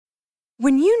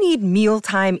When you need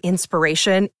mealtime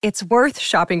inspiration, it's worth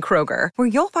shopping Kroger, where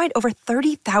you'll find over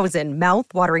 30,000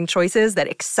 mouth-watering choices that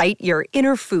excite your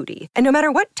inner foodie. And no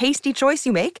matter what tasty choice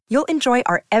you make, you'll enjoy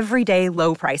our everyday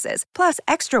low prices, plus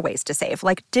extra ways to save,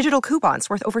 like digital coupons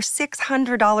worth over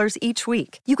 $600 each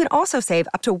week. You can also save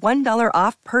up to $1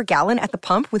 off per gallon at the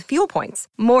pump with fuel points.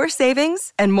 More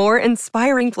savings and more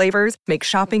inspiring flavors make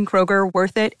shopping Kroger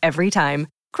worth it every time.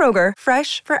 Kroger,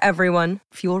 fresh for everyone.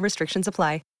 Fuel restrictions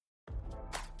apply.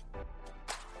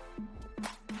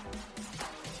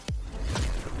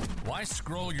 Why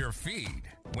scroll your feed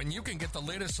when you can get the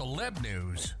latest celeb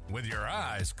news with your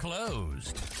eyes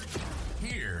closed?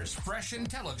 Here's fresh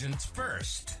intelligence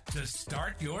first to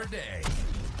start your day.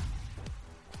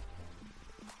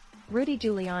 Rudy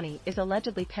Giuliani is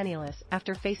allegedly penniless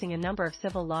after facing a number of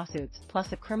civil lawsuits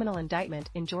plus a criminal indictment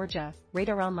in Georgia,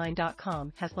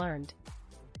 RadarOnline.com has learned.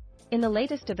 In the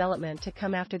latest development to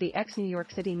come after the ex-New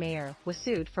York City mayor was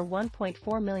sued for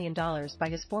 $1.4 million by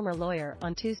his former lawyer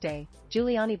on Tuesday,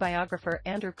 Giuliani biographer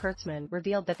Andrew Kurtzman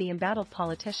revealed that the embattled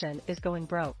politician is going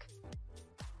broke.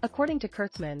 According to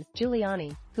Kurtzman,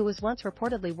 Giuliani, who was once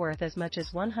reportedly worth as much as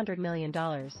 $100 million,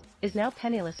 is now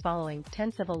penniless following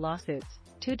 10 civil lawsuits,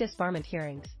 2 disbarment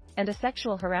hearings, and a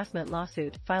sexual harassment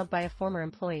lawsuit filed by a former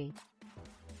employee.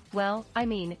 Well, I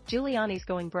mean, Giuliani's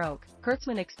going broke,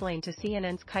 Kurtzman explained to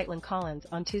CNN's Caitlin Collins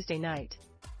on Tuesday night.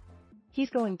 He's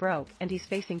going broke and he's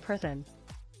facing prison.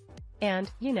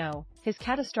 And, you know, his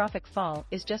catastrophic fall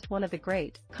is just one of the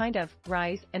great, kind of,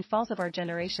 rise and falls of our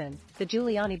generation, the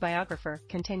Giuliani biographer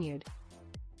continued.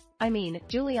 I mean,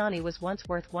 Giuliani was once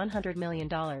worth $100 million.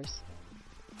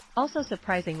 Also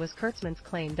surprising was Kurtzman's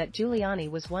claim that Giuliani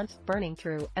was once burning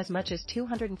through as much as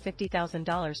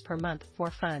 $250,000 per month for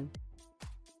fun.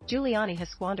 Giuliani has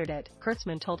squandered it,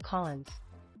 Kurtzman told Collins.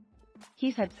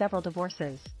 He's had several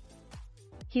divorces.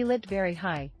 He lived very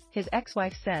high. His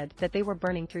ex-wife said that they were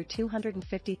burning through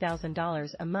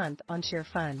 $250,000 a month on sheer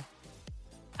fun.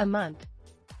 A month.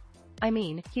 I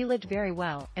mean, he lived very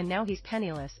well, and now he's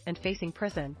penniless and facing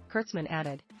prison, Kurtzman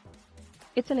added.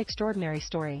 It's an extraordinary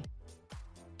story.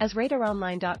 As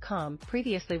RadarOnline.com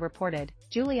previously reported,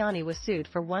 Giuliani was sued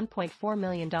for $1.4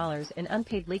 million in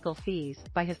unpaid legal fees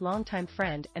by his longtime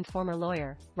friend and former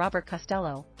lawyer, Robert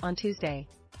Costello, on Tuesday.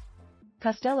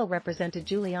 Costello represented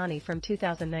Giuliani from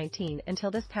 2019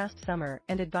 until this past summer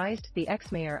and advised the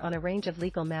ex-mayor on a range of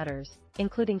legal matters,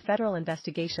 including federal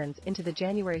investigations into the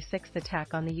January 6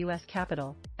 attack on the U.S.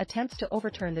 Capitol, attempts to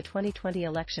overturn the 2020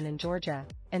 election in Georgia,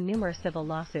 and numerous civil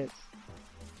lawsuits.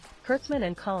 Kurtzman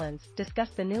and Collins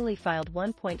discussed the newly filed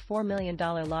 $1.4 million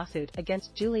lawsuit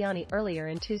against Giuliani earlier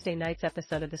in Tuesday night's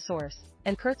episode of The Source,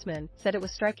 and Kurtzman said it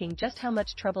was striking just how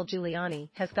much trouble Giuliani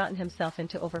has gotten himself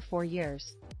into over 4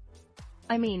 years.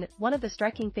 I mean, one of the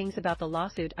striking things about the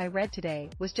lawsuit I read today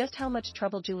was just how much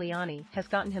trouble Giuliani has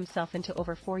gotten himself into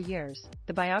over 4 years,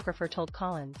 the biographer told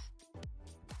Collins.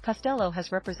 Costello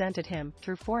has represented him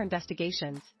through 4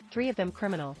 investigations, 3 of them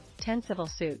criminal, 10 civil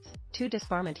suits, 2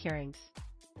 disbarment hearings.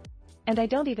 And I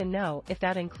don't even know if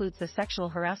that includes the sexual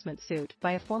harassment suit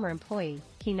by a former employee,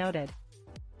 he noted.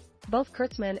 Both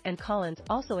Kurtzman and Collins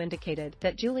also indicated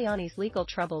that Giuliani's legal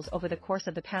troubles over the course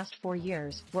of the past 4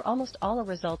 years were almost all a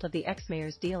result of the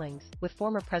ex-mayor's dealings with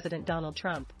former President Donald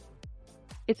Trump.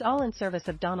 It's all in service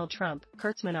of Donald Trump,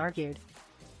 Kurtzman argued.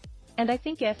 And I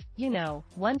think if, you know,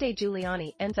 one day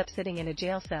Giuliani ends up sitting in a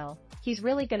jail cell, he's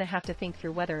really gonna have to think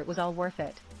through whether it was all worth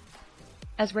it.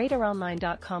 As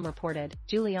RadarOnline.com reported,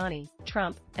 Giuliani,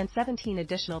 Trump, and 17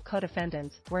 additional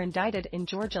co-defendants were indicted in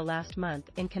Georgia last month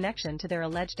in connection to their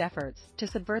alleged efforts to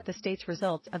subvert the state's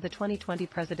results of the 2020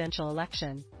 presidential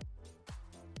election.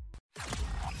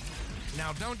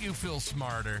 Now don't you feel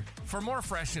smarter? For more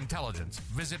fresh intelligence,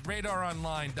 visit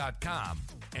RadarOnline.com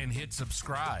and hit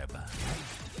subscribe.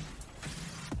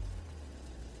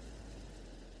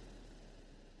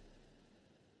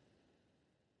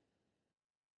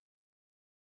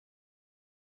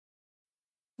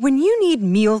 When you need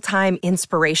mealtime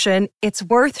inspiration, it's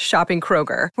worth shopping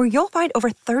Kroger, where you'll find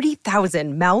over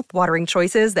 30,000 mouth-watering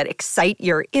choices that excite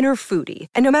your inner foodie.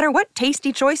 And no matter what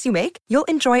tasty choice you make, you'll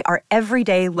enjoy our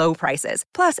everyday low prices,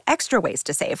 plus extra ways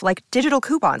to save, like digital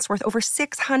coupons worth over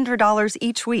 $600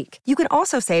 each week. You can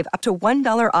also save up to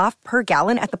 $1 off per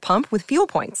gallon at the pump with fuel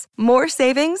points. More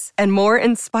savings and more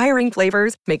inspiring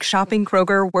flavors make shopping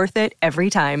Kroger worth it every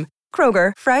time.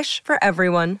 Kroger, fresh for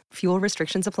everyone. Fuel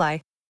restrictions apply.